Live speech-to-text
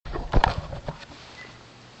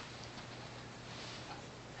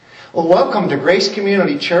Well, welcome to Grace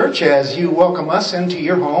Community Church as you welcome us into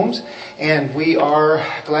your homes. And we are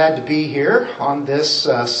glad to be here on this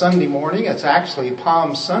Sunday morning. It's actually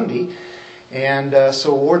Palm Sunday. And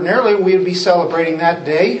so ordinarily we would be celebrating that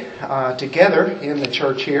day together in the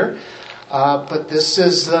church here. But this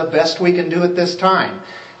is the best we can do at this time.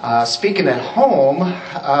 Speaking at home,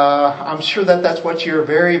 I'm sure that's what you're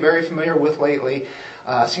very, very familiar with lately.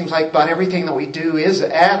 Seems like about everything that we do is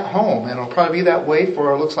at home, and it'll probably be that way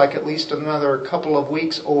for, looks like, at least another couple of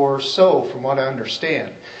weeks or so, from what I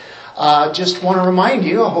understand. Just want to remind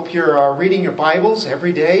you, I hope you're reading your Bibles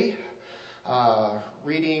every day,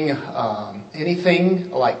 reading anything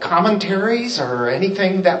like commentaries or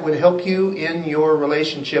anything that would help you in your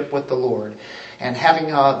relationship with the Lord, and having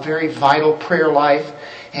a very vital prayer life.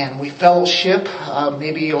 And we fellowship,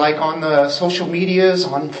 maybe like on the social medias,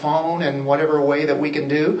 on phone, and whatever way that we can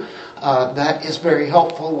do. That is very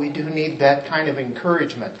helpful. We do need that kind of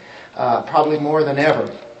encouragement, probably more than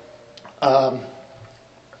ever.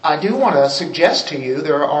 I do want to suggest to you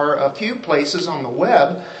there are a few places on the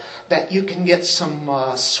web that you can get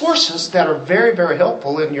some sources that are very, very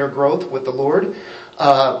helpful in your growth with the Lord.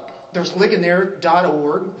 There's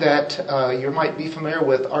Ligonier.org that you might be familiar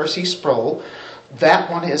with, R.C. Sproul.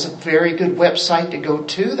 That one is a very good website to go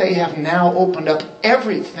to. They have now opened up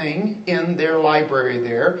everything in their library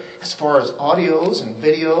there as far as audios and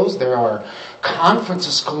videos. There are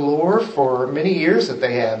conferences galore for many years that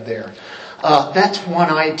they have there. That's one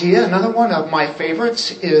idea. Another one of my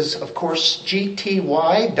favorites is, of course,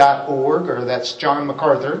 gty.org, or that's John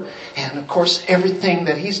MacArthur. And, of course, everything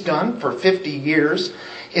that he's done for 50 years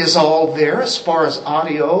is all there as far as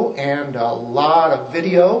audio and a lot of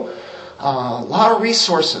video. A lot of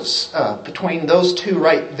resources between those two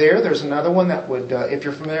right there. There's another one that would, if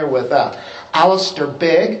you're familiar with Alistair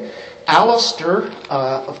Begg. Alistair,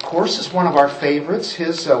 of course, is one of our favorites.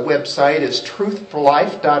 His website is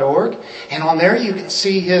truthforlife.org. And on there you can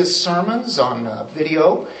see his sermons on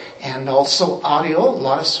video and also audio. A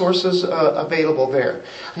lot of sources available there.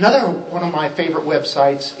 Another one of my favorite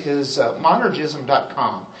websites is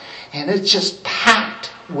monergism.com. And it's just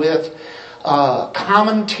packed with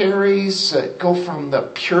commentaries that go from the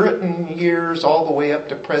Puritan years all the way up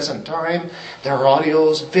to present time. There are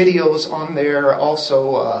audios, videos on there,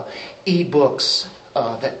 also e-books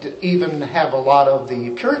that even have a lot of the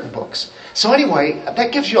Puritan books. So anyway,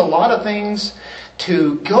 that gives you a lot of things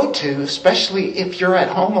to go to, especially if you're at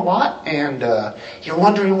home a lot and you're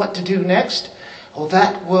wondering what to do next. Well,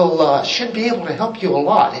 that will should be able to help you a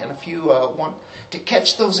lot. And if you want to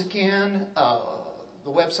catch those again, the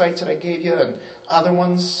websites that I gave you and other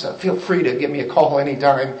ones, feel free to give me a call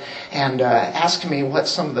anytime and ask me what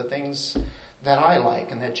some of the things that I like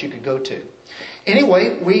and that you could go to.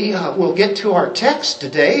 Anyway, we will get to our text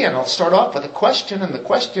today, and I'll start off with a question, and the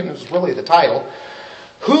question is really the title.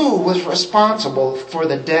 Who was responsible for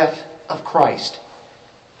the death of Christ?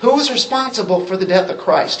 Who was responsible for the death of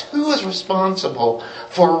Christ? Who was responsible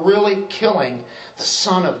for really killing the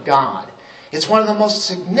Son of God? It's one of the most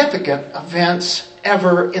significant events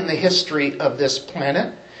ever in the history of this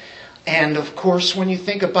planet. And of course, when you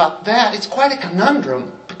think about that, it's quite a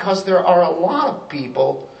conundrum because there are a lot of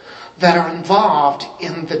people that are involved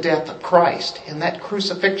in the death of Christ, in that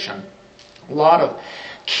crucifixion. A lot of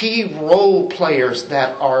key role players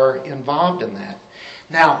that are involved in that.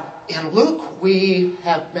 Now, in Luke, we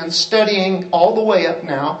have been studying all the way up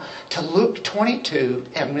now to Luke 22,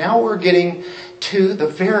 and now we're getting to the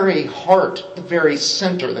very heart, the very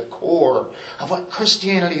center, the core of what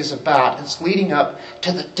Christianity is about. It's leading up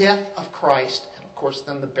to the death of Christ, and of course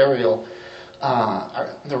then the burial,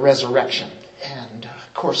 the resurrection. And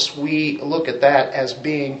of course we look at that as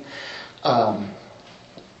being the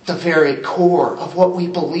very core of what we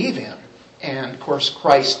believe in. And of course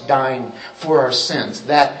Christ dying for our sins.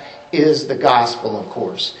 That is the gospel, of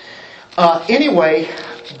course. Anyway,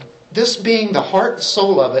 this being the heart and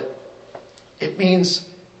soul of it, it means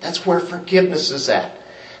that's where forgiveness is at.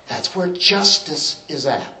 That's where justice is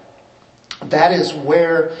at. That is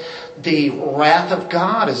where the wrath of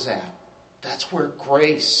God is at. That's where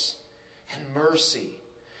grace and mercy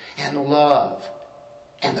and love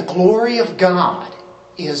and the glory of God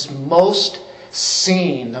is most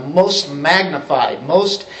seen, the most magnified,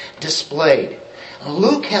 most displayed.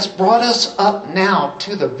 Luke has brought us up now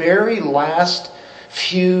to the very last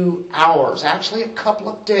few hours, actually a couple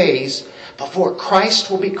of days before Christ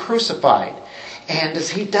will be crucified. And as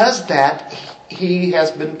he does that, he has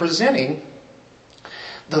been presenting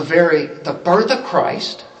the birth of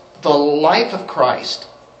Christ, the life of Christ,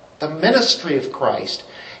 the ministry of Christ,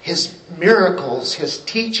 his miracles, his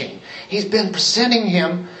teaching. He's been presenting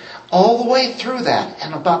him all the way through that,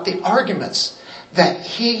 and about the arguments that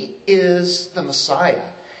he is the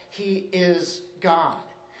Messiah. He is God.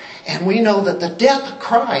 And we know that the death of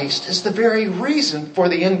Christ is the very reason for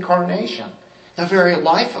the incarnation, the very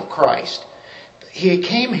life of Christ. He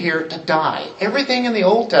came here to die. Everything in the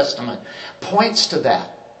Old Testament points to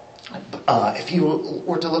that. If you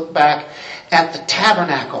were to look back at the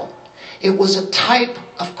tabernacle, it was a type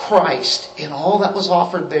of Christ in all that was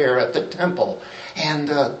offered there at the temple. And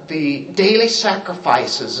the daily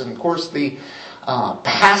sacrifices, and of course the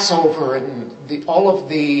Passover and all of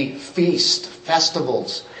the feast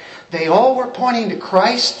festivals, they all were pointing to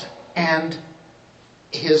Christ and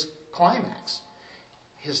his climax,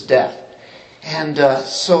 his death. And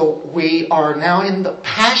so we are now in the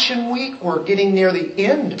Passion Week. We're getting near the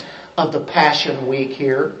end of the Passion Week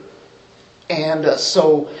here. And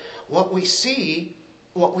so what we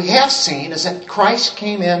have seen is that Christ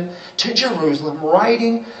came in to Jerusalem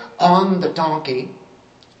riding on the donkey,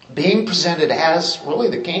 being presented as really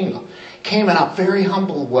the king. Came in a very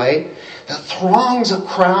humble way. The throngs of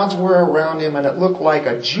crowds were around him, and it looked like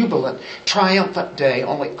a jubilant, triumphant day.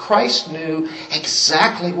 Only Christ knew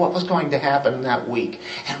exactly what was going to happen that week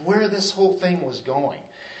and where this whole thing was going.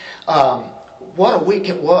 What a week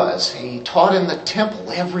it was. He taught in the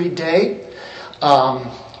temple every day.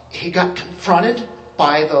 He got confronted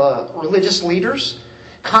by the religious leaders.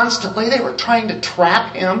 Constantly, they were trying to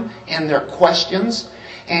trap him in their questions,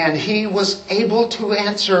 and he was able to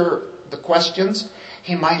answer the questions.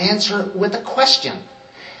 He might answer with a question.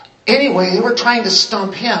 Anyway, they were trying to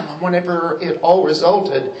stump him, and whenever it all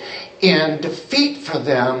resulted in defeat for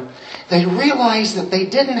them, they realized that they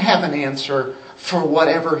didn't have an answer for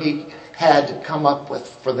whatever he had come up with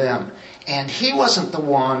for them. And he wasn't the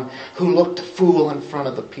one who looked a fool in front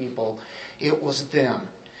of the people. It was them.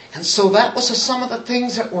 And so that was some of the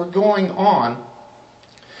things that were going on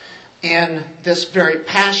in this very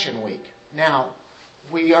Passion Week. Now,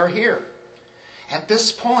 we are here at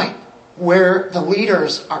this point where the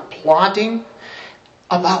leaders are plotting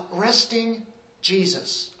about arresting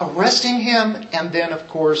Jesus, arresting him, and then, of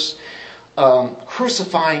course,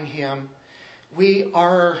 crucifying him. We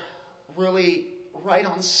are really right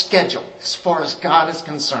on schedule as far as God is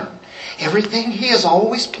concerned. Everything he has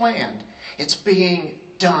always planned, it's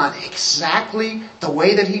being done exactly the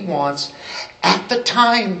way that he wants, at the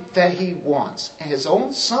time that he wants. And his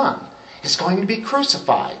own son is going to be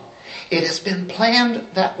crucified. It has been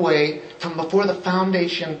planned that way from before the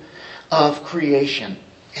foundation of creation.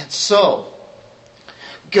 And so,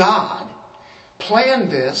 God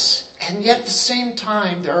planned this, and yet at the same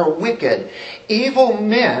time there are wicked, evil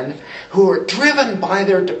men who are driven by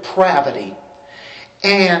their depravity,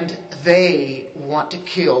 and they want to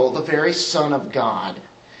kill the very Son of God.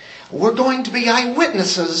 We're going to be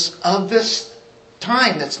eyewitnesses of this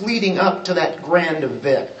time that's leading up to that grand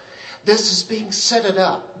event. This is being set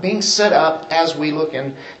up as we look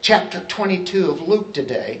in chapter 22 of Luke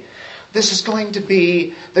today. This is going to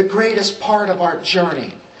be the greatest part of our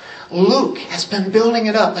journey. Luke has been building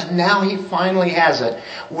it up, and now he finally has it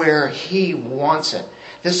where he wants it.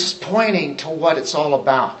 This is pointing to what it's all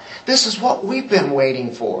about. This is what we've been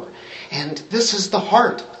waiting for. And this is the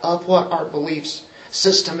heart of what our beliefs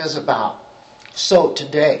system is about. So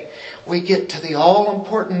today, we get to the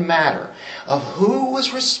all-important matter of who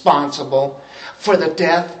was responsible for the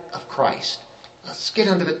death of Christ. Let's get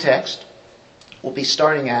into the text. We'll be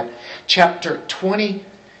starting at chapter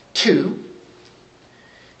 22,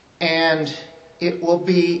 and it will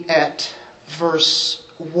be at verse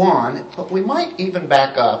 1, but we might even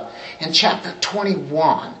back up in chapter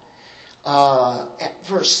 21, at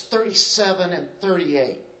verse 37 and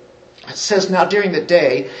 38. It says, "Now during the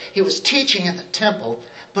day he was teaching in the temple,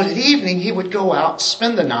 but at evening he would go out,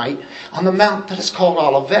 spend the night on the mount that is called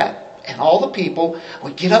Olivet. And all the people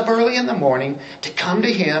would get up early in the morning to come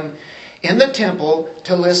to him in the temple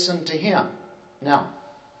to listen to him." Now,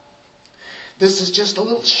 this is just a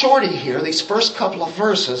little shorty here, these first couple of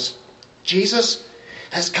verses. Jesus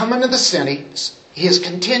has come into the city. He has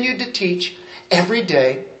continued to teach every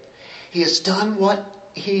day. He has done what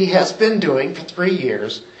he has been doing for 3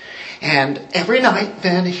 years. And every night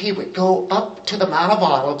then he would go up to the Mount of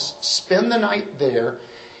Olives, spend the night there.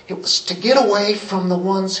 It was to get away from the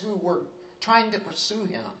ones who were trying to pursue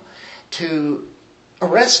him, to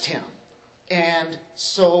arrest him. And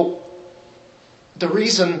so the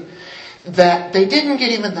reason that they didn't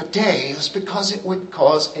get him in the day is because it would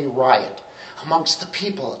cause a riot amongst the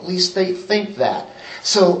people. At least they think that.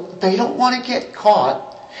 So they don't want to get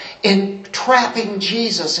caught in trapping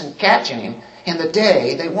Jesus and catching him in the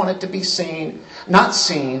day. They want it to be seen, not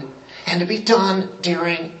seen, and to be done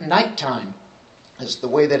during nighttime. is the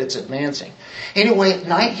way that it's advancing. Anyway, at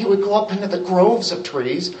night he would go up into the groves of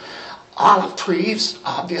trees, olive trees,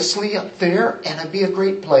 obviously, up there, and it'd be a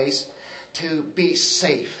great place to be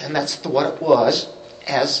safe. And that's what it was,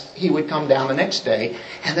 as he would come down the next day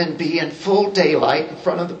and then be in full daylight in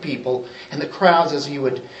front of the people and the crowds as he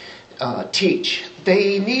would teach.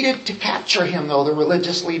 They needed to capture him, though, the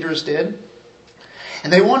religious leaders did.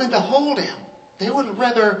 And they wanted to hold him. They would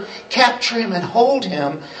rather capture him and hold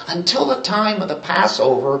him until the time of the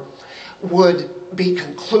Passover would be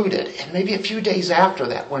concluded. And maybe a few days after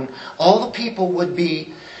that, when all the people would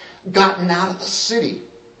be gotten out of the city.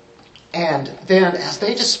 And then as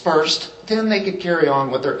they dispersed, then they could carry on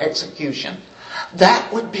with their execution.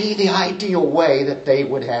 That would be the ideal way that they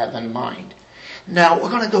would have in mind. Now we're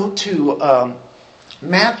going to go to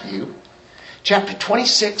Matthew chapter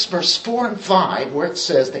 26, verse 4 and 5, where it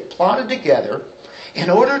says they plotted together in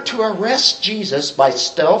order to arrest Jesus by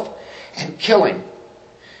stealth and kill him.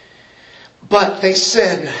 But they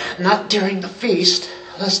said, not during the feast,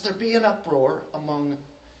 lest there be an uproar among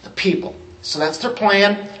the people. So that's their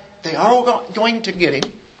plan. They are going to get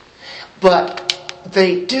him, but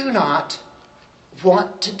they do not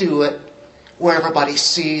want to do it where everybody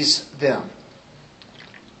sees them.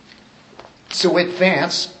 So we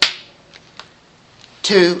advance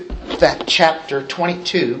to that chapter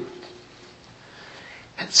 22.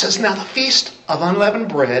 It says, now the feast of unleavened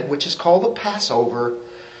bread, which is called the Passover,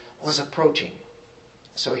 was approaching.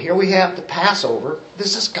 So here we have the Passover.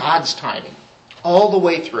 This is God's timing all the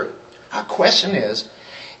way through. Our question is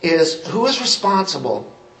who is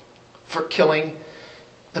responsible for killing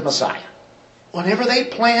the Messiah? Whenever they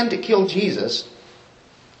planned to kill Jesus,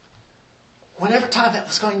 whenever time that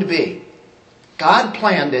was going to be, God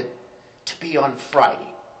planned it to be on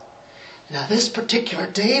Friday. Now this particular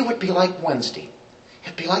day would be like Wednesday.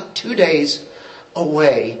 It'd be like 2 days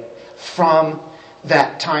away from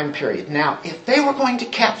that time period. Now, if they were going to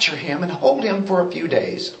capture him and hold him for a few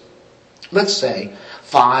days, let's say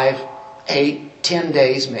 5, 8, 10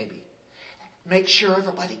 days maybe, make sure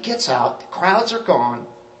everybody gets out, the crowds are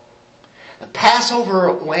gone, the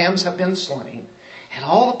Passover lambs have been slain, and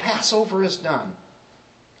all the Passover is done.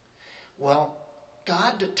 Well,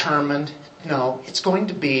 God determined, no, it's going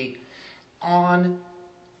to be on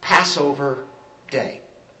Passover day.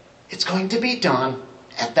 It's going to be done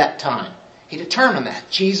at that time. He determined that.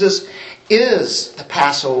 Jesus is the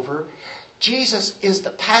Passover. Jesus is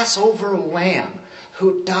the Passover lamb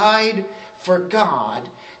who died for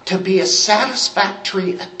God to be a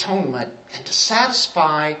satisfactory atonement and to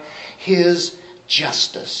satisfy his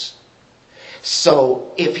justice.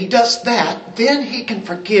 So if he does that, then he can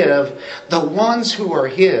forgive the ones who are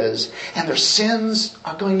his, and their sins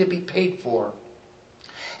are going to be paid for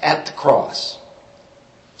at the cross.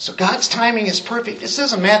 So God's timing is perfect. It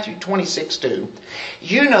says in Matthew 26:2,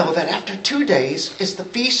 you know that after 2 days is the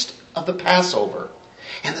feast of the Passover,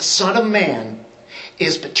 and the Son of Man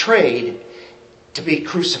is betrayed to be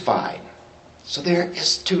crucified. So there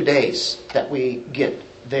is 2 days that we get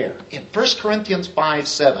there. In 1 Corinthians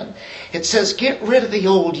 5:7, it says, get rid of the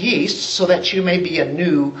old yeast so that you may be a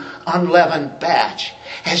new unleavened batch,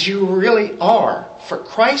 as you really are. For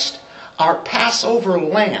Christ, our Passover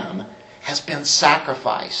lamb, has been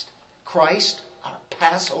sacrificed. Christ, our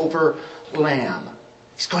Passover lamb.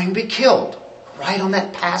 He's going to be killed right on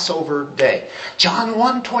that Passover day. John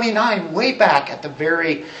 1:29, way back at the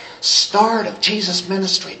very start of Jesus'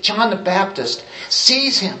 ministry, John the Baptist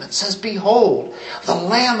sees him and says, behold, the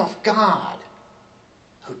Lamb of God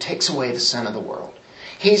who takes away the sin of the world.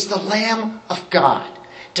 He's the Lamb of God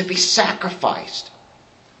to be sacrificed.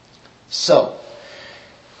 So,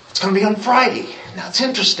 it's going to be on Friday. Now it's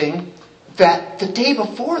interesting that the day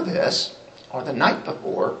before this, or the night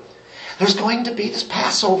before, there's going to be this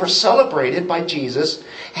Passover celebrated by Jesus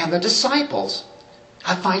and the disciples.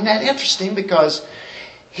 I find that interesting because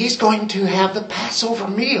he's going to have the Passover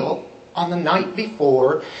meal on the night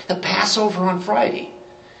before the Passover on Friday.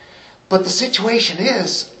 But the situation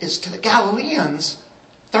is to the Galileans,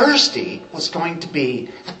 Thursday was going to be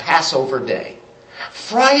the Passover day.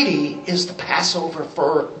 Friday is the Passover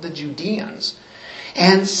for the Judeans.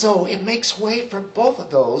 And so it makes way for both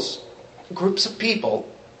of those groups of people,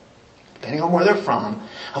 depending on where they're from,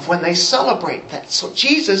 of when they celebrate that. So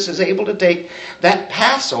Jesus is able to take that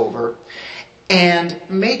Passover and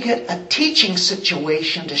make it a teaching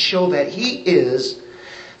situation to show that he is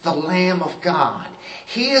the Lamb of God.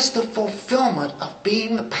 He is the fulfillment of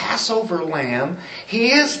being the Passover lamb.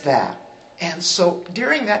 He is that. And so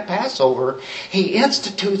during that Passover, he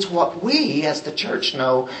institutes what we as the church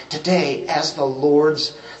know today as the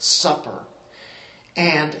Lord's Supper.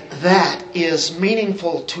 And that is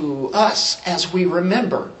meaningful to us as we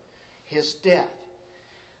remember his death.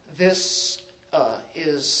 This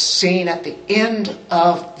is seen at the end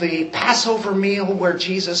of the Passover meal where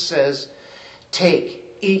Jesus says, "Take,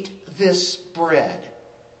 eat this bread.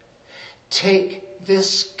 Take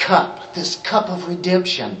this cup of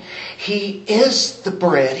redemption." He is the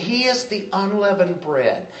bread. He is the unleavened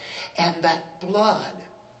bread. And that blood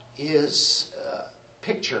is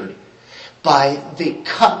pictured by the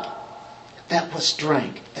cup that was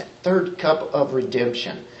drank, that third cup of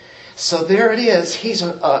redemption. So there it is. He's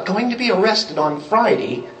going to be arrested on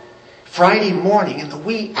Friday morning in the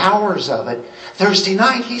wee hours of it. Thursday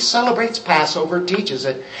night he celebrates Passover, teaches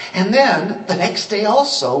it. And then the next day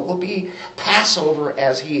also will be Passover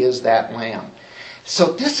as he is that lamb.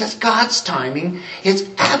 So this is God's timing. It's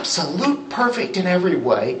absolute perfect in every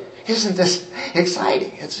way. Isn't this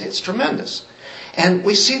exciting? It's tremendous. And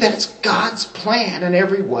we see that it's God's plan in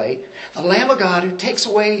every way. The Lamb of God who takes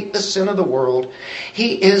away the sin of the world.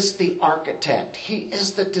 He is the architect. He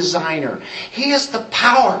is the designer. He is the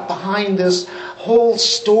power behind this whole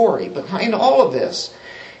story, behind all of this.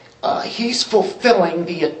 He's fulfilling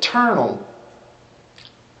the eternal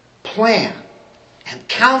plan and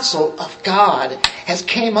counsel of God has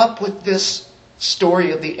came up with this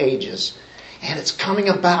story of the ages. And it's coming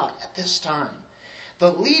about at this time.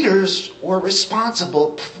 The leaders were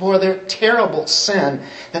responsible for their terrible sin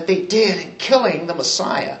that they did in killing the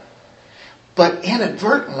Messiah. But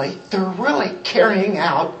inadvertently, they're really carrying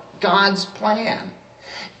out God's plan.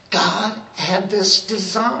 God had this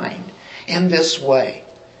designed in this way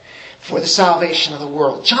for the salvation of the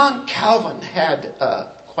world. John Calvin had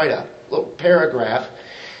quite a little paragraph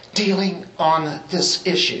dealing on this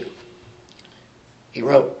issue. He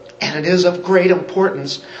wrote, "And it is of great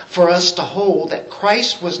importance for us to hold that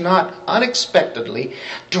Christ was not unexpectedly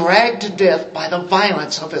dragged to death by the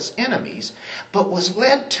violence of his enemies, but was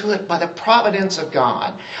led to it by the providence of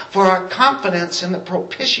God. For our confidence in the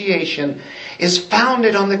propitiation is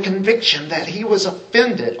founded on the conviction that he was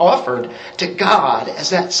offered to God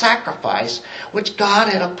as that sacrifice which God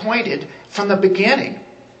had appointed from the beginning.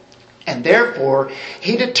 And therefore,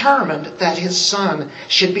 he determined that his Son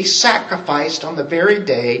should be sacrificed on the very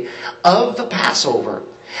day of the Passover,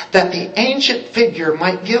 that the ancient figure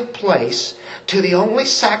might give place to the only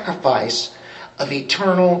sacrifice of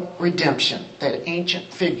eternal redemption." That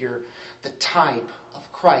ancient figure, the type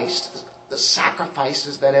of Christ, the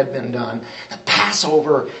sacrifices that had been done, the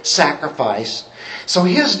Passover sacrifice. So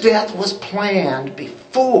his death was planned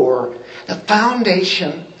before the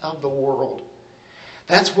foundation of the world.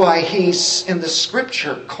 That's why he's in the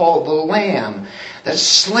scripture called the Lamb that's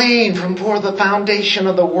slain from before the foundation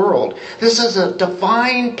of the world. This is a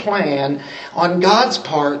divine plan on God's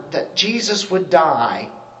part that Jesus would die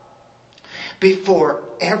before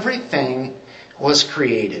everything was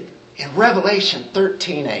created. In Revelation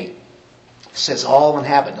 13:8 it says, "All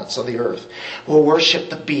inhabitants of the earth will worship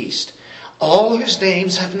the beast, all whose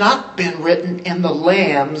names have not been written in the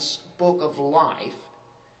Lamb's book of life,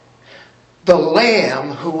 the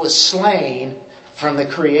Lamb who was slain from the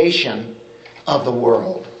creation of the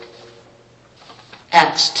world."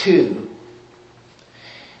 Acts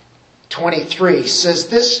 2:23 says,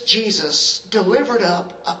 "This Jesus delivered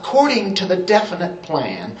up according to the definite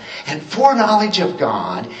plan and foreknowledge of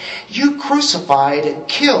God, you crucified and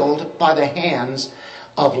killed by the hands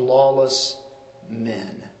of lawless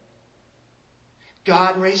men."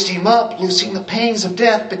 God raised him up, loosing the pangs of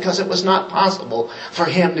death because it was not possible for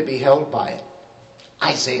him to be held by it.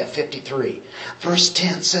 Isaiah 53 verse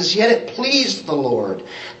 10 says, "Yet it pleased the Lord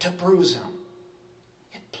to bruise him."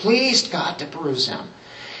 It pleased God to bruise him.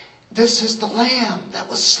 This is the Lamb that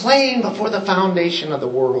was slain before the foundation of the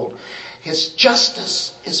world. His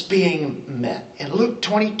justice is being met. In Luke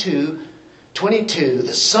 22:22,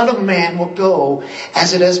 the Son of Man will go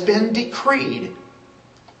as it has been decreed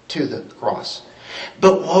to the cross.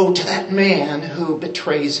 But woe to that man who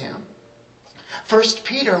betrays him. 1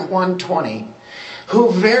 Peter 1:20,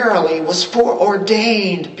 "Who verily was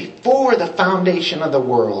foreordained before the foundation of the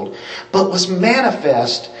world, but was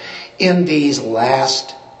manifest in these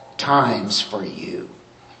last times for you."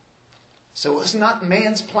 So it was not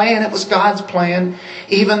man's plan, it was God's plan.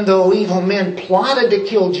 Even though evil men plotted to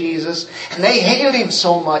kill Jesus, and they hated him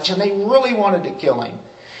so much, and they really wanted to kill him,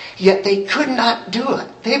 yet they could not do it.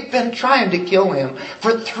 They've been trying to kill him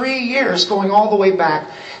for 3 years, going all the way back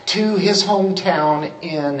to his hometown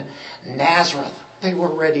in Nazareth. They were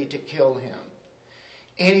ready to kill him.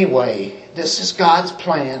 Anyway, this is God's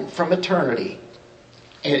plan from eternity.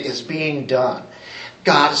 It is being done.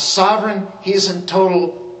 God is sovereign. He is in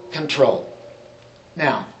total control.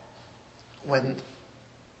 Now, when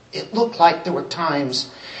It looked like there were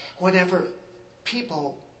times whenever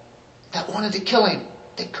people that wanted to kill him,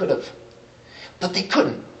 they could have. But they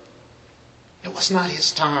couldn't. It was not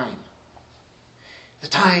his time.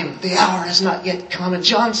 The hour has not yet come. In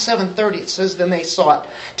John 7:30 it says, then they sought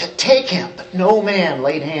to take him, but no man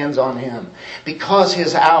laid hands on him, because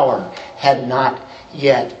his hour had not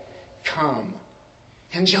yet come.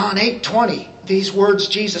 In John 8:20, these words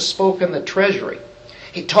Jesus spoke in the treasury.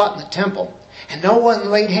 He taught in the temple, and no one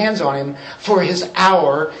laid hands on him, for his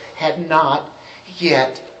hour had not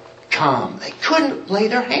yet come. They couldn't lay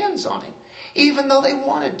their hands on him, even though they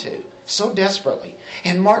wanted to, so desperately.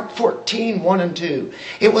 In Mark 14:1 and 2,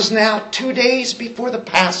 it was now 2 days before the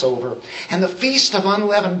Passover and the feast of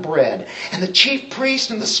unleavened bread, and the chief priests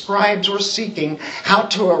and the scribes were seeking how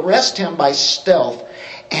to arrest him by stealth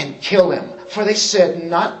and kill him. For they said,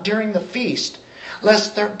 not during the feast,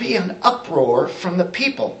 lest there be an uproar from the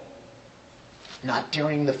people. Not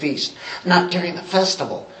during the feast, not during the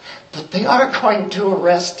festival. But they are going to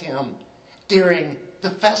arrest him during the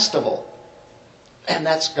festival. And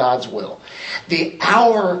that's God's will. The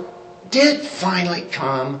hour did finally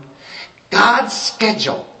come. God's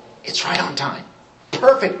schedule. It's right on time.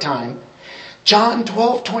 Perfect time. John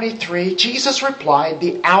 12:23, Jesus replied,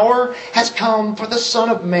 the hour has come for the Son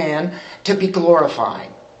of Man to be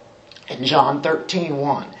glorified. In John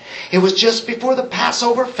 13:1, it was just before the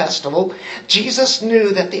Passover festival. Jesus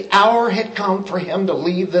knew that the hour had come for him to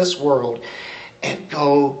leave this world and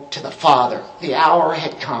go to the Father. The hour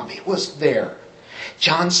had come. It was there.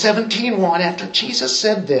 John 17:1, after Jesus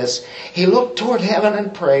said this, he looked toward heaven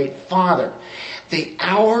and prayed, Father, the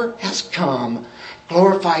hour has come.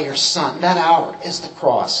 Glorify your Son. That hour is the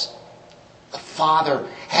cross. The Father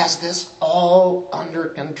has this all under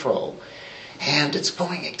control. And it's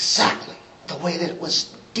going exactly the way that it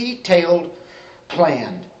was detailed,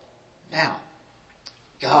 planned. Now,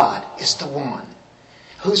 God is the one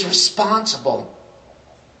who's responsible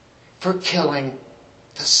for killing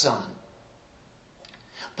the Son.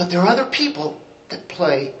 But there are other people that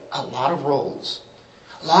play a lot of roles.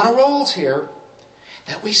 A lot of roles here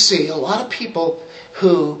that we see. A lot of people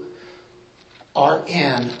who are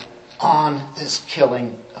in on this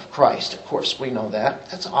killing of Christ. Of course, we know that.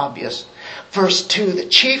 That's obvious. Verse 2, the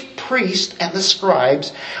chief priest and the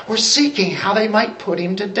scribes were seeking how they might put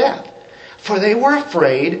him to death, for they were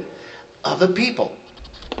afraid of the people.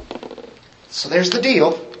 So there's the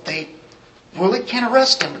deal. They really can't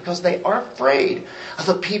arrest him because they are afraid of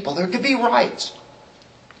the people. There could be riots.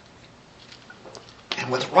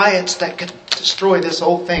 And with riots that could destroy this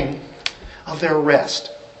whole thing of their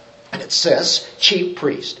arrest. And it says chief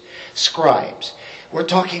priest, scribes. We're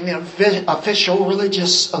talking the official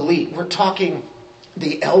religious elite. We're talking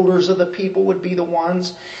the elders of the people would be the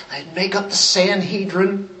ones. They'd make up the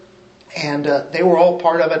Sanhedrin. And they were all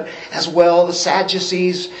part of it as well. The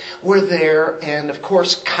Sadducees were there. And of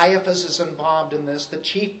course, Caiaphas is involved in this, the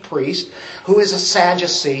chief priest, who is a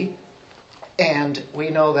Sadducee. And we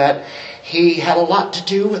know that he had a lot to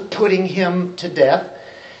do with putting him to death.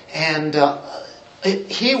 And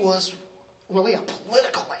he was really a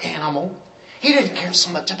political animal. He didn't care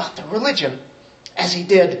so much about the religion as he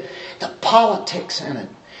did the politics in it.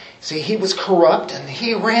 See, he was corrupt and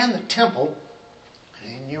he ran the temple.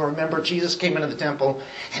 And you remember Jesus came into the temple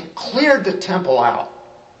and cleared the temple out.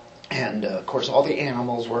 And of course all the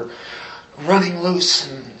animals were running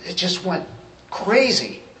loose and it just went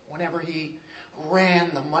crazy whenever he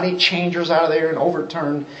ran the money changers out of there and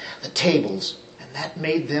overturned the tables. And that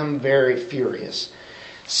made them very furious.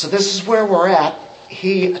 So this is where we're at.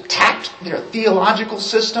 He attacked their theological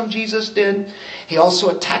system, Jesus did. He also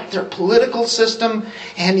attacked their political system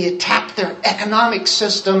and he attacked their economic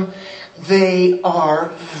system. They are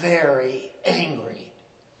very angry.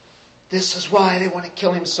 This is why they want to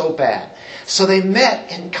kill him so bad. So they met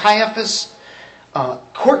in Caiaphas'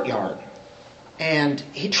 courtyard. And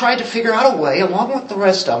he tried to figure out a way, along with the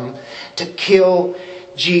rest of them, to kill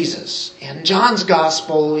Jesus. In John's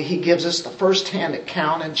Gospel, he gives us the first-hand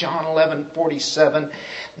account in John 11:47.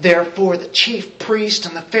 Therefore, the chief priest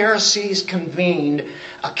and the Pharisees convened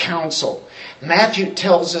a council. Matthew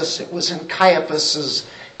tells us it was in Caiaphas'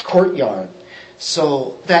 courtyard.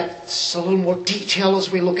 So that's a little more detail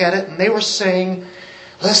as we look at it. And they were saying,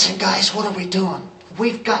 listen guys, what are we doing?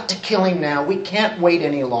 We've got to kill him now. We can't wait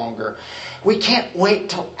any longer. We can't wait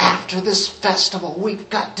till after this festival. We've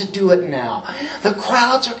got to do it now. The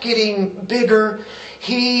crowds are getting bigger.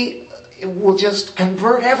 He will just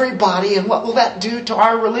convert everybody. And what will that do to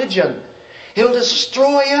our religion? It'll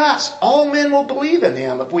destroy us. All men will believe in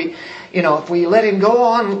him if we let him go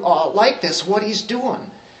on like this, what he's doing.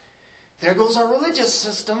 There goes our religious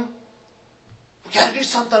system. We got to do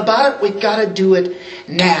something about it. We got to do it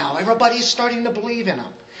now. Everybody's starting to believe in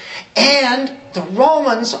him. And the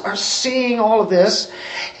Romans are seeing all of this,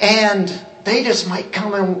 and they just might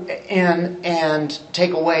come in and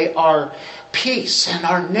take away our peace and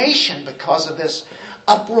our nation because of this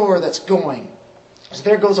uproar that's going. So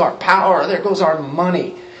there goes our power, there goes our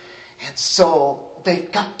money. And so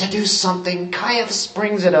they've got to do something. Caiaphas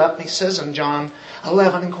brings it up. He says in John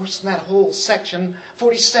 11, of course, in that whole section,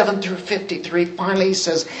 47 through 53, finally he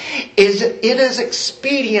says, it is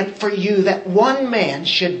expedient for you that one man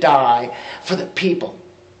should die for the people.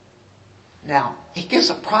 Now, he gives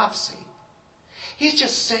a prophecy. He's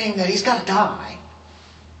just saying that he's got to die.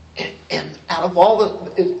 And out of all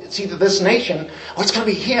it's either this nation, or it's going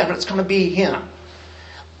to be him, or it's going to be him.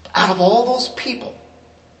 Out of all those people,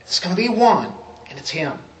 it's going to be one, and it's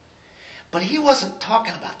him. But he wasn't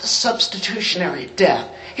talking about the substitutionary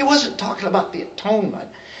death. He wasn't talking about the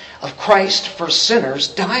atonement of Christ for sinners,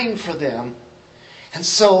 dying for them. And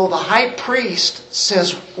so the high priest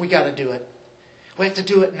says, we got to do it. We have to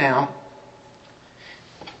do it now.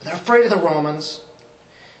 They're afraid of the Romans.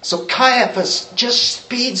 So Caiaphas just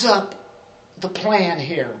speeds up the plan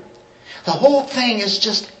here. The whole thing is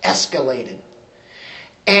just escalated.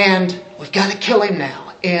 And we've got to kill him now.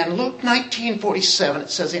 In Luke 19:47 it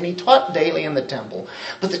says, and he taught daily in the temple.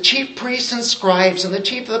 But the chief priests and scribes and the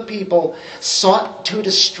chief of the people sought to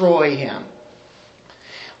destroy him.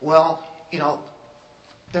 Well,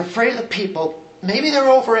 they're afraid of the people. Maybe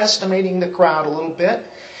they're overestimating the crowd a little bit,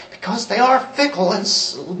 because they are fickle,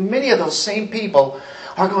 and many of those same people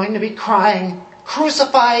are going to be crying,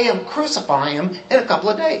 crucify him in a couple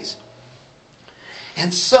of days.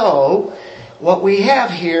 And so what we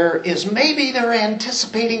have here is maybe they're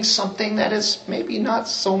anticipating something that is maybe not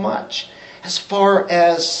so much as far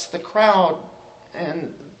as the crowd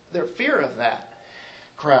and their fear of that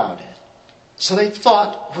crowd. So they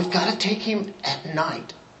thought, we've got to take him at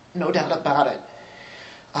night. No doubt about it.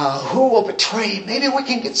 Who will betray? Maybe we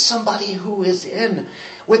can get somebody who is in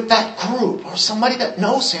with that group, or somebody that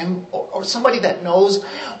knows him, or somebody that knows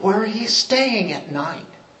where he's staying at night,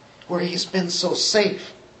 where he's been so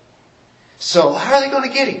safe. So how are they going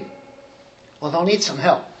to get him? Well, they'll need some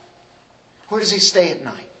help. Where does he stay at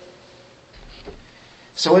night?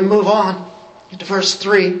 So we move on to verse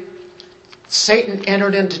 3. Satan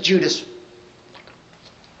entered into Judas.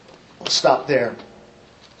 We'll stop there.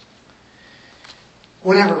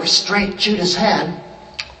 Whatever restraint Judas had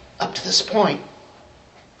up to this point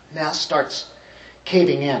now starts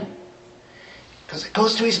caving in. Because it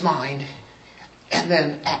goes to his mind, and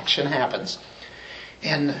then action happens.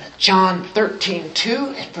 In John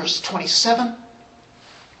 13:2 at verse 27,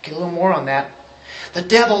 get a little more on that. The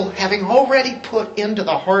devil, having already put into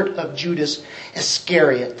the heart of Judas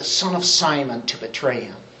Iscariot, the son of Simon, to betray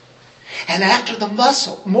him. And after the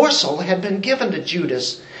morsel had been given to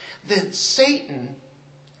Judas, then Satan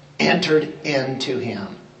entered into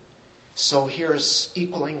him. So here's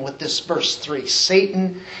equaling with this verse 3.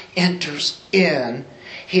 Satan enters in.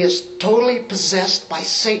 He is totally possessed by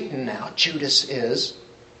Satan now, Judas is.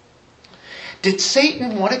 Did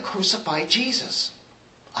Satan want to crucify Jesus?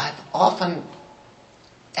 I've often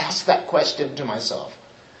asked that question to myself.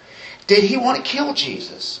 Did he want to kill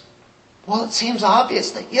Jesus? Well, it seems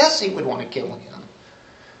obvious that yes, he would want to kill him.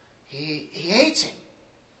 He hates him.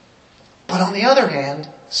 But on the other hand,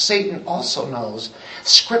 Satan also knows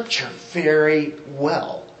Scripture very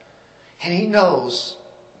well. And he knows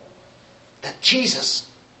that Jesus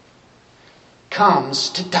comes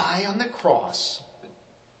to die on the cross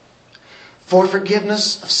for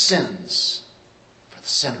forgiveness of sins for the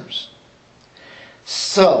sinners.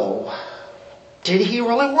 So, did he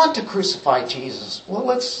really want to crucify Jesus? Well,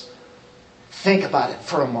 let's think about it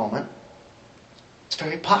for a moment. It's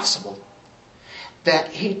very possible that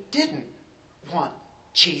he didn't want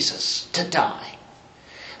Jesus to die.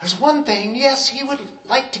 There's one thing, yes, he would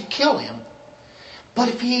like to kill him. But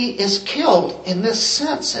if he is killed in this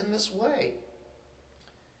sense, in this way,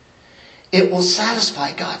 it will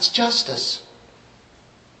satisfy God's justice.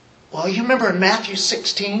 Well, you remember in Matthew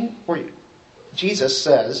 16, where Jesus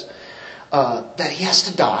says that he has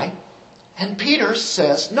to die. And Peter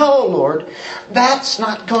says, no, Lord, that's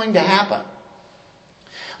not going to happen.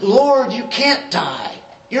 Lord, you can't die.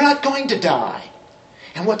 You're not going to die.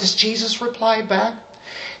 And what does Jesus reply back?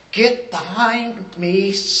 Get behind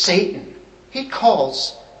me, Satan. He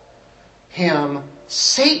calls him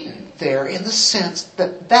Satan there in the sense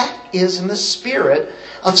that that is in the spirit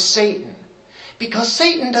of Satan. Because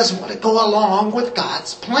Satan doesn't want to go along with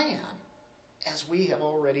God's plan. As we have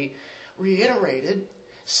already reiterated,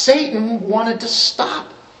 Satan wanted to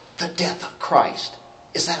stop the death of Christ.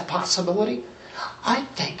 Is that a possibility? I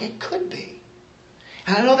think it could be.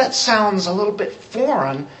 And I know that sounds a little bit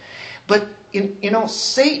foreign, but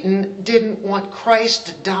Satan didn't want Christ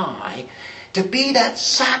to die, to be that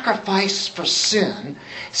sacrifice for sin.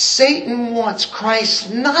 Satan wants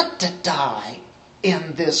Christ not to die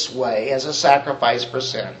in this way as a sacrifice for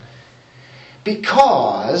sin,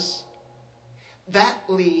 because that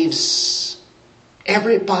leaves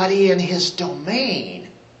everybody in his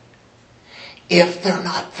domain if they're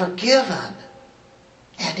not forgiven,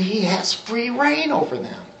 and he has free reign over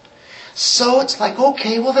them. So it's like,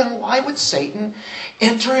 okay, well then why would Satan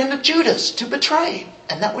enter into Judas to betray him?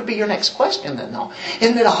 And that would be your next question then, though.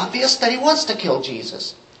 Isn't it obvious that he wants to kill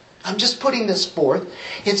Jesus? I'm just putting this forth.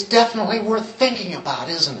 It's definitely worth thinking about,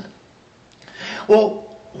 isn't it?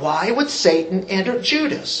 Well, why would Satan enter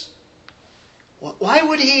Judas? Why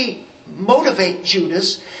would he motivate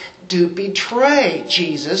Judas to betray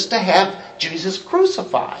Jesus, to have Jesus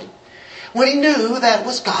crucified, when he knew that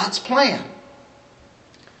was God's plan?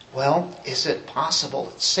 Well, is it possible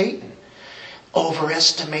that Satan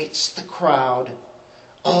overestimates the crowd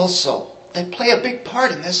also? They play a big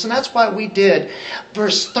part in this, and that's why we did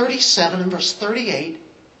verse 37 and verse 38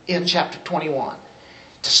 in chapter 21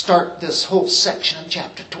 to start this whole section in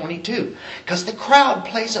chapter 22, because the crowd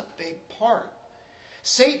plays a big part.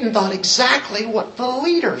 Satan thought exactly what the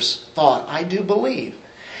leaders thought, I do believe.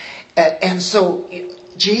 And so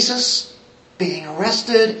Jesus being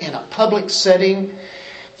arrested in a public setting,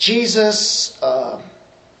 Jesus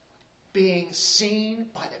being seen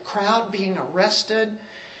by the crowd, being arrested,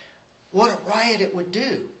 what a riot it would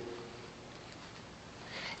do.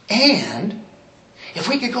 And if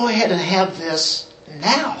we could go ahead and have this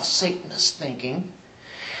now, Satan is thinking,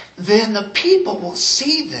 then the people will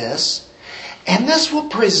see this, and this will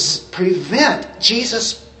prevent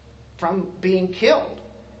Jesus from being killed.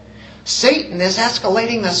 Satan is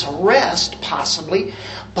escalating this arrest, possibly,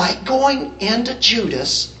 by going into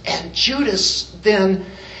Judas, and Judas then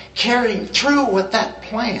carrying through with that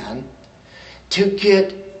plan to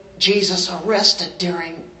get Jesus arrested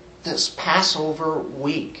during this Passover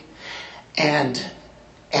week and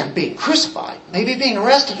being crucified. Maybe being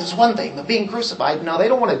arrested is one thing, but being crucified, no, they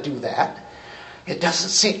don't want to do that. It doesn't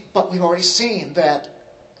seem, but we've already seen that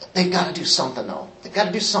they've got to do something, though. They've got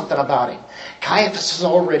to do something about him. Caiaphas has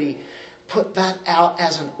already put that out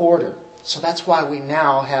as an order. So that's why we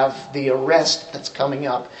now have the arrest that's coming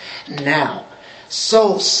up now.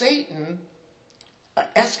 So Satan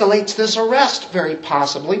escalates this arrest very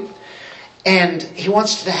possibly. And he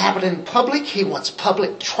wants to have it in public. He wants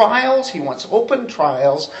public trials. He wants open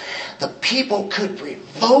trials. The people could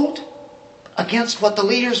revolt against what the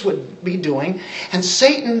leaders would be doing. And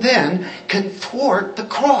Satan then can thwart the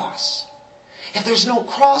cross. If there's no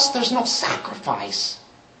cross, there's no sacrifice.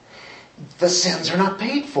 The sins are not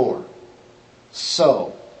paid for.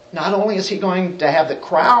 So, not only is he going to have the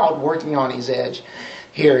crowd working on his edge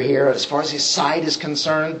here, as far as his side is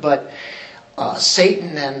concerned, but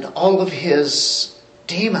Satan and all of his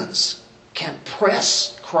demons can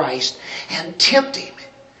press Christ and tempt him.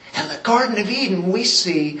 And in the Garden of Eden, we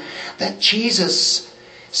see that Jesus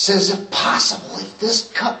says, if possible, if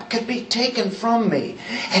this cup could be taken from me.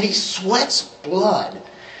 And he sweats blood.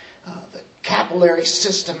 The capillary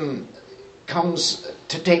system comes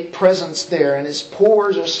to take presence there, and his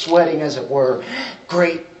pores are sweating, as it were,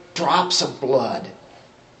 great drops of blood.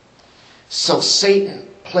 So Satan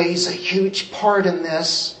plays a huge part in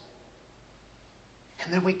this.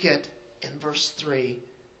 And then we get in verse 3,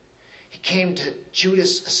 he came to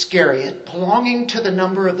Judas Iscariot, belonging to the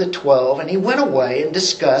number of the 12, and he went away and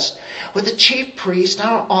discussed with the chief priests and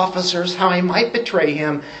officers how he might betray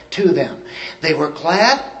him to them. They were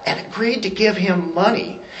glad and agreed to give him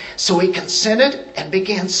money. So he consented and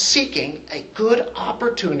began seeking a good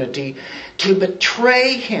opportunity to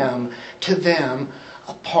betray him to them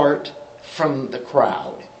apart from the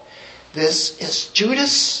crowd. This is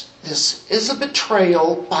Judas. This is a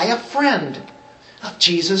betrayal by a friend of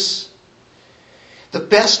Jesus. The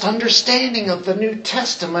best understanding of the New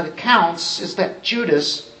Testament accounts is that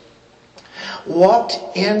Judas walked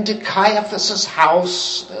into Caiaphas'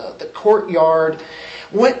 house, the courtyard,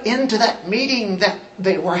 went into that meeting that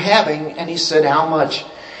they were having, and he said, how much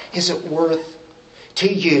is it worth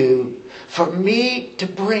to you for me to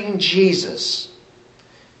bring Jesus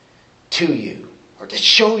to you, or to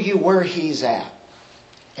show you where he's at?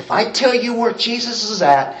 If I tell you where Jesus is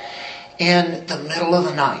at in the middle of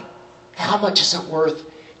the night, how much is it worth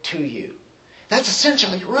to you? That's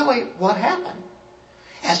essentially really what happened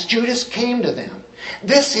as Judas came to them.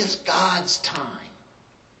 This is God's time.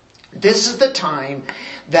 This is the time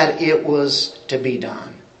that it was to be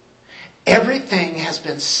done. Everything has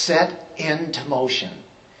been set into motion.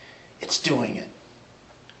 It's doing it.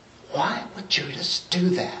 Why would Judas do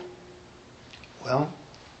that? Well,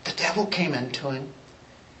 the devil came into him.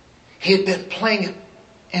 He had been playing it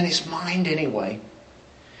in his mind anyway.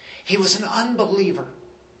 He was an unbeliever.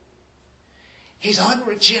 He's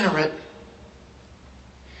unregenerate.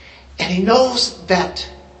 And he knows that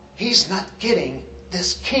he's not getting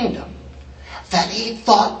this kingdom that he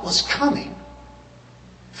thought was coming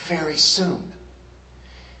very soon.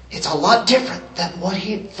 It's a lot different than what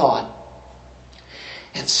he thought.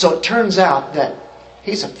 And so it turns out that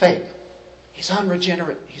he's a fake. He's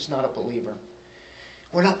unregenerate. He's not a believer.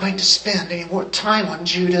 We're not going to spend any more time on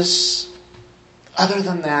Judas. Other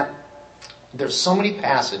than that, there's so many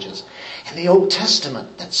passages in the Old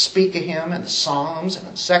Testament that speak of him, in the Psalms and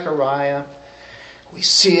in Zechariah. We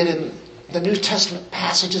see it in the New Testament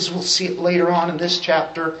passages. We'll see it later on in this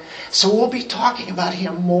chapter. So we'll be talking about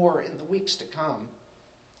him more in the weeks to come.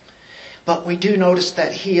 But we do notice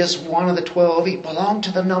that he is one of the 12. He belonged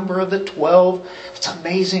to the number of the 12. It's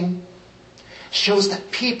amazing. It shows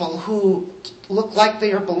that people who look like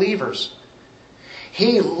they are believers,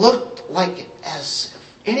 he looked like as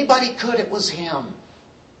if anybody could, it was him.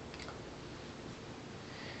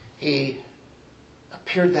 He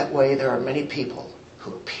appeared that way. There are many people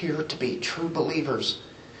who appear to be true believers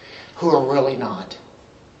who are really not.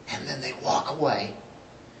 And then they walk away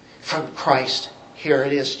from Christ. Here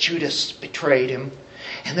it is, Judas betrayed him.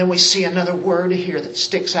 And then we see another word here that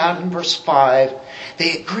sticks out in verse 5.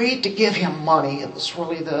 They agreed to give him money. It was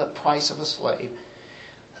really the price of a slave,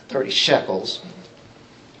 30 shekels.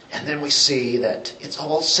 And then we see that it's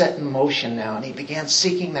all set in motion now, and he began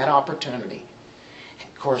seeking that opportunity. And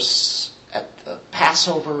of course, at the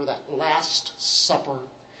Passover, that Last Supper,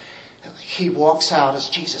 he walks out as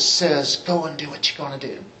Jesus says, go and do what you're going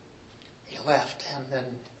to do. He left, and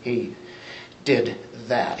then he did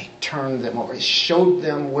that. He turned them over. He showed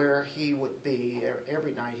them where he would be.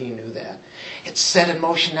 Every night he knew that. It's set in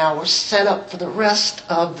motion now. We're set up for the rest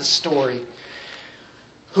of the story.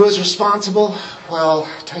 Who is responsible? Well,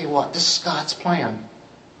 I'll tell you what, this is God's plan.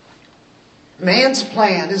 Man's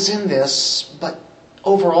plan is in this, but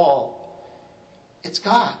overall, it's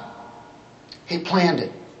God. He planned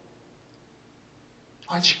it.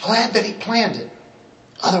 Aren't you glad that he planned it?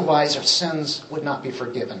 Otherwise, our sins would not be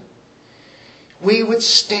forgiven. We would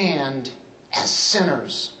stand as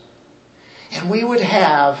sinners, and we would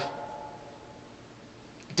have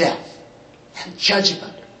death and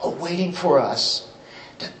judgment awaiting for us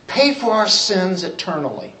to pay for our sins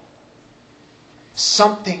eternally.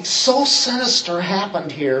 Something so sinister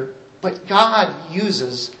happened here, but God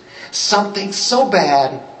uses something so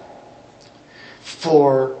bad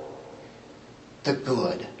for the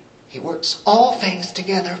good. He works all things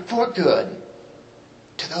together for good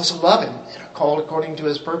to those who love him and are called according to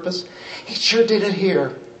his purpose. He sure did it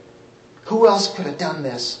here. Who else could have done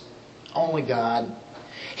this? Only God.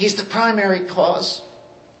 He's the primary cause,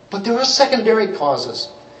 but there are secondary causes.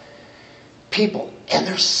 People and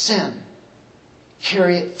their sin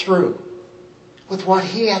carry it through with what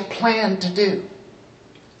he had planned to do.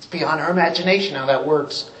 It's beyond our imagination how that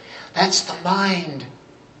works. That's the mind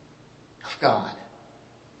of God.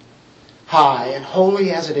 High and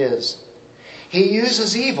holy as it is, he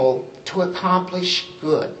uses evil to accomplish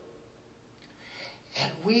good.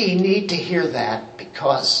 And we need to hear that,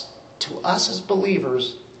 because to us as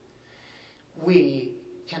believers, we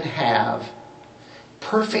can have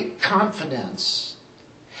perfect confidence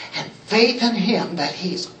and faith in him that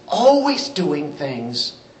he's always doing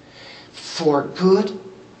things for good,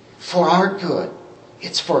 for our good.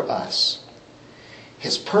 It's for us.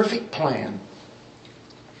 His perfect plan.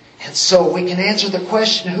 And so we can answer the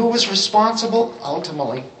question, who was responsible?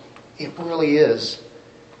 Ultimately, it really is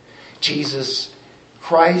Jesus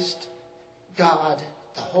Christ, God,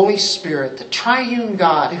 the Holy Spirit, the triune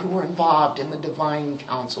God who were involved in the divine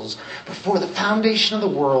councils before the foundation of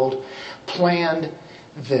the world, planned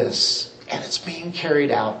this. And it's being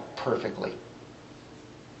carried out perfectly.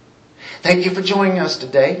 Thank you for joining us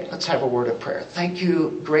today. Let's have a word of prayer. Thank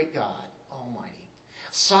you, great God Almighty,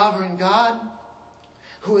 sovereign God,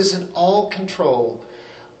 who is in all control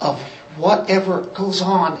of whatever goes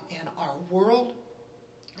on in our world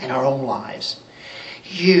and our own lives.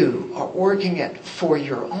 You are working it for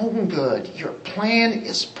your own good. Your plan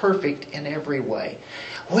is perfect in every way.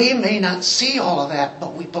 We may not see all of that,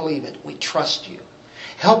 but we believe it. We trust you.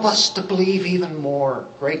 Help us to believe even more,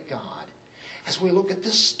 great God, as we look at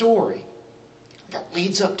this story that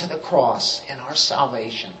leads up to the cross and our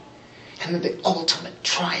salvation and the ultimate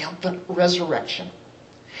triumphant resurrection.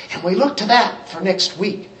 And we look to that for next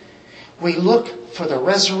week. We look for the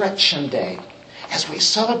resurrection day as we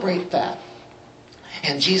celebrate that.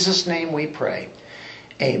 In Jesus' name we pray.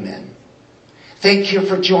 Amen. Thank you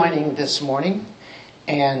for joining this morning.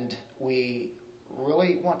 And we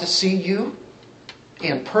really want to see you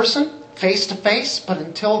in person, face to face. But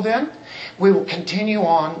until then, we will continue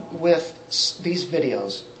on with these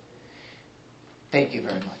videos. Thank you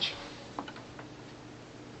very much.